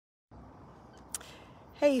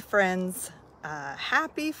Hey friends,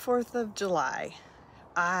 happy 4th of July.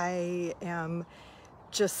 I am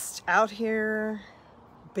just out here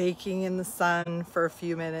baking in the sun for a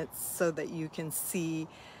few minutes so that you can see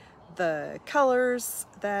the colors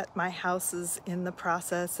that my house is in the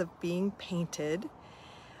process of being painted.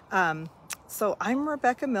 So I'm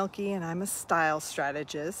Rebecca Milkey and I'm a style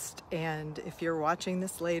strategist, and if you're watching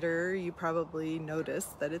this later you probably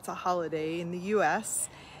noticed that it's a holiday in the US,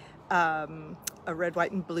 a red,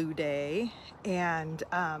 white, and blue day. And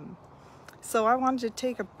so I wanted to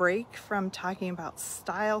take a break from talking about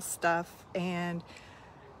style stuff and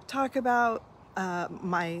talk about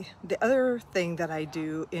the other thing that I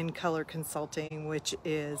do in color consulting, which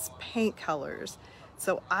is paint colors.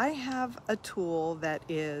 So I have a tool that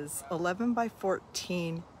is 11 by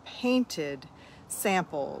 14 painted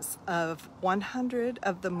samples of 100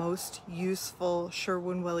 of the most useful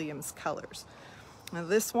Sherwin-Williams colors. Now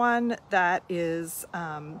this one that is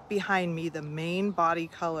behind me, the main body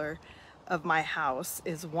color of my house,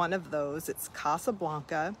 is one of those. It's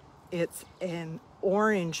Casablanca. It's an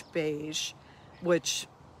orange beige, which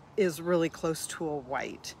is really close to a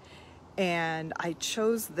white. And I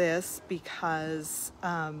chose this because,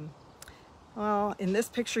 well, in this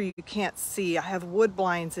picture you can't see. I have wood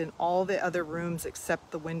blinds in all the other rooms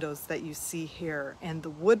except the windows that you see here. And the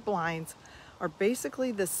wood blinds are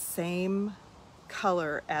basically the same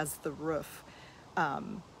color as the roof,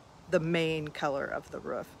 the main color of the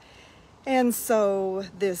roof. And so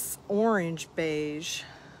this orange beige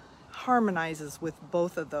harmonizes with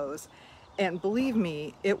both of those. And believe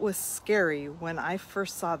me, it was scary when I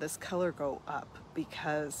first saw this color go up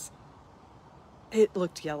because it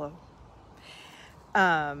looked yellow.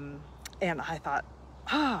 And I thought,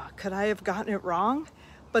 could I have gotten it wrong?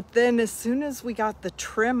 But then as soon as we got the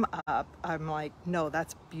trim up, I'm like, no,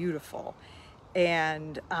 that's beautiful.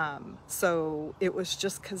 And so it was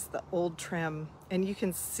just because the old trim, and you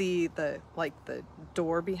can see the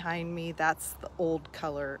door behind me, that's the old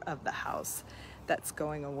color of the house that's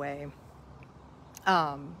going away.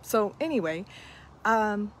 So anyway,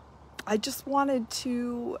 I just wanted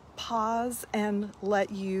to pause and let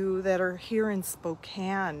you that are here in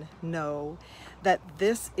Spokane know that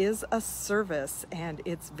this is a service and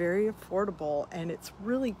it's very affordable and it's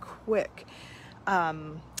really quick.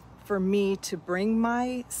 For me to bring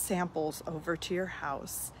my samples over to your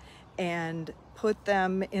house and put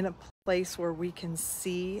them in a place where we can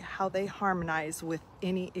see how they harmonize with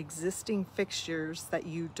any existing fixtures that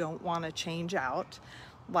you don't want to change out,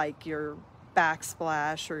 like your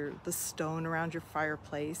backsplash or the stone around your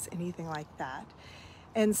fireplace, anything like that,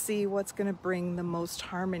 and see what's going to bring the most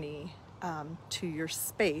harmony to your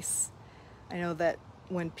space. I know that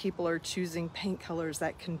when people are choosing paint colors,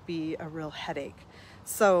 that can be a real headache.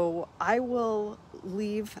 So I will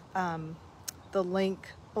leave the link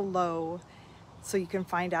below so you can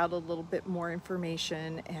find out a little bit more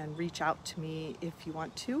information and reach out to me if you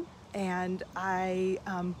want to. And I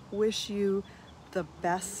wish you the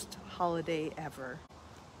best holiday ever.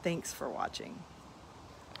 Thanks for watching.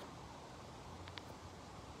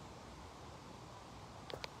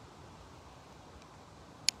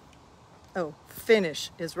 Oh, finish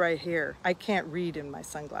is right here. I can't read in my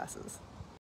sunglasses.